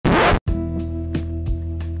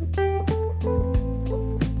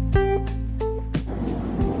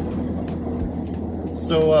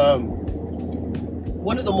So,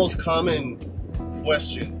 one of the most common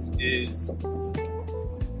questions is,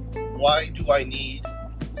 why do I need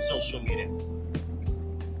social media?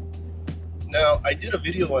 Now, I did a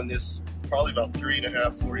video on this probably about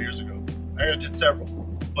 3.5, 4 years ago. I did several,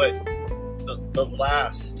 but the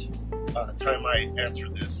last time I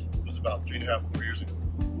answered this was about 3.5, 4 years ago.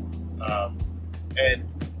 And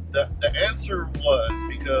the answer was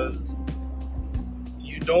because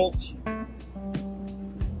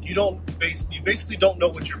you basically don't know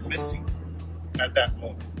what you're missing at that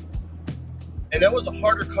moment. And that was a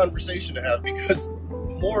harder conversation to have because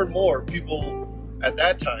more and more people at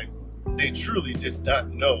that time, they truly did not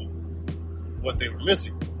know what they were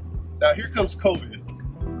missing. Now here comes COVID.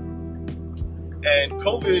 And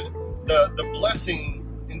COVID, the blessing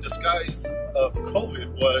in disguise of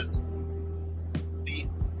COVID was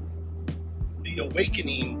the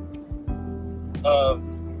awakening of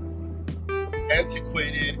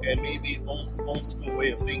antiquated and maybe old school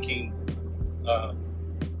way of thinking.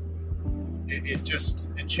 It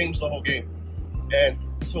changed the whole game. And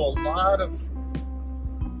so a lot of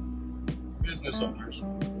business owners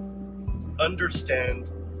understand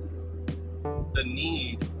the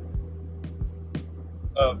need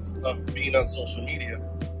of being on social media.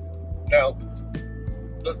 Now,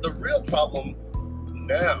 the real problem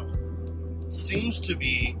now seems to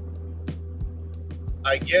be,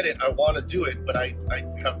 I get it, I want to do it, but I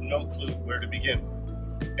have no clue where to begin.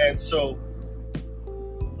 And so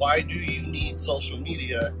why do you need social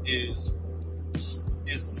media is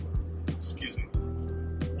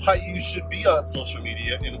why you should be on social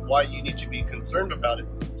media and why you need to be concerned about it.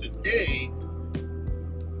 Today,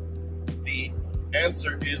 the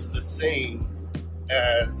answer is the same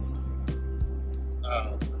as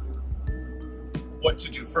what to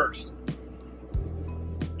do first.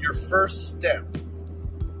 Your first step,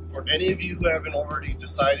 for any of you who haven't already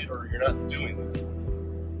decided or you're not doing this,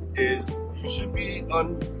 is you should be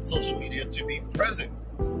on social media to be present.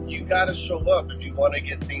 You gotta show up if you want to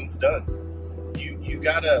get things done. You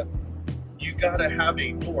gotta have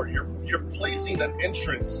a door. You're placing an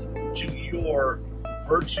entrance to your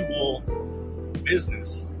virtual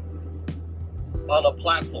business on a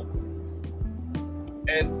platform.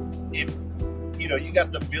 And if you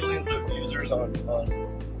got the billions of users on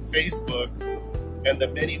Facebook and the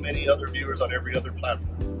many other viewers on every other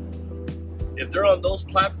platform, if they're on those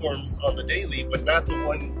platforms on the daily but not the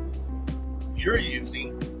one you're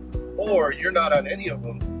using, or you're not on any of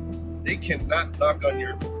them, they cannot knock on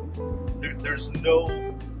your door. There's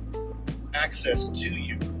no access to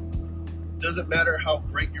you. Doesn't matter how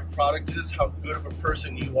great your product is, how good of a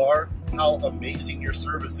person you are, how amazing your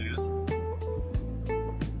service is,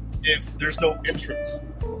 if there's no entrance.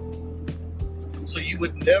 So you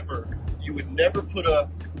would never put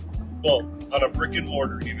on a brick and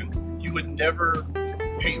mortar even, you would never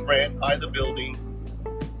pay rent, buy the building,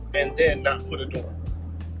 and then not put a door.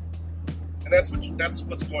 And that's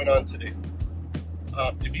what's going on today.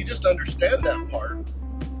 If you just understand that part,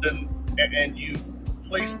 then and you've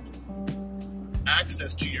placed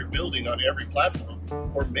access to your building on every platform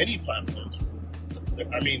or many platforms, the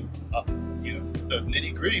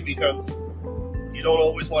nitty gritty becomes you don't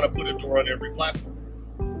always want to put a door on every platform,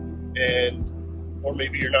 or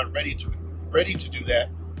maybe you're not ready to do that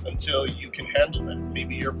until you can handle that.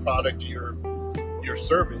 Maybe your product, your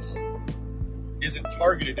service isn't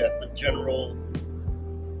targeted at the general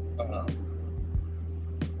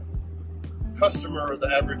customer or the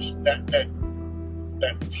average that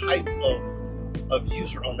type of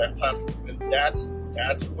user on that platform. And that's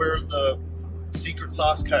where the secret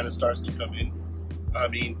sauce kind of starts to come in. I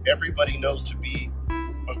mean, everybody knows to be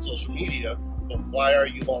on social media, but why are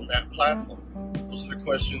you on that platform? Those are the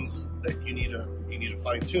questions that you need to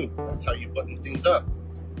fine tune. That's how you button things up.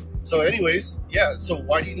 So anyways, yeah, so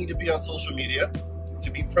why do you need to be on social media?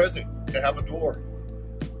 To be present, to have a door.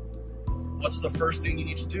 What's the first thing you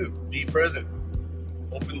need to do? Be present.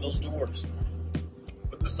 Open those doors.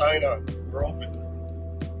 Put the sign on. We're open.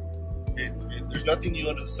 There's nothing new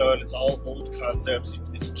under the sun. It's all old concepts.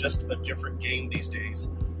 It's just a different game these days.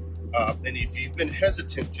 And if you've been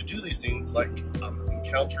hesitant to do these things, like I'm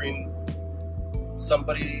encountering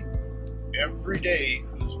somebody every day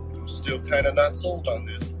who's still kind of not sold on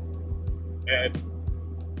this, and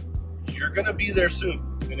you're going to be there soon.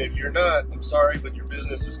 And if you're not, I'm sorry, but your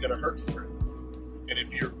business is going to hurt for it. And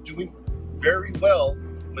if you're doing very well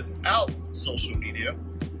without social media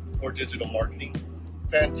or digital marketing,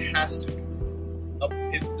 fantastic.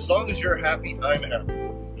 As long as you're happy, I'm happy.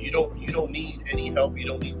 You don't need any help. You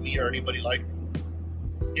don't need me or anybody like me.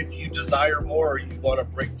 If you desire more, or you want to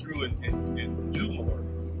break through and do more,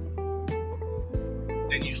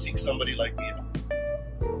 then you seek somebody like me out.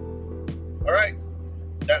 All right,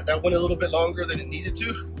 that went a little bit longer than it needed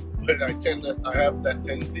to, but I have that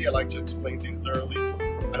tendency. I like to explain things thoroughly.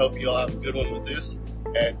 I hope you all have a good one with this,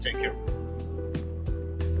 and take care.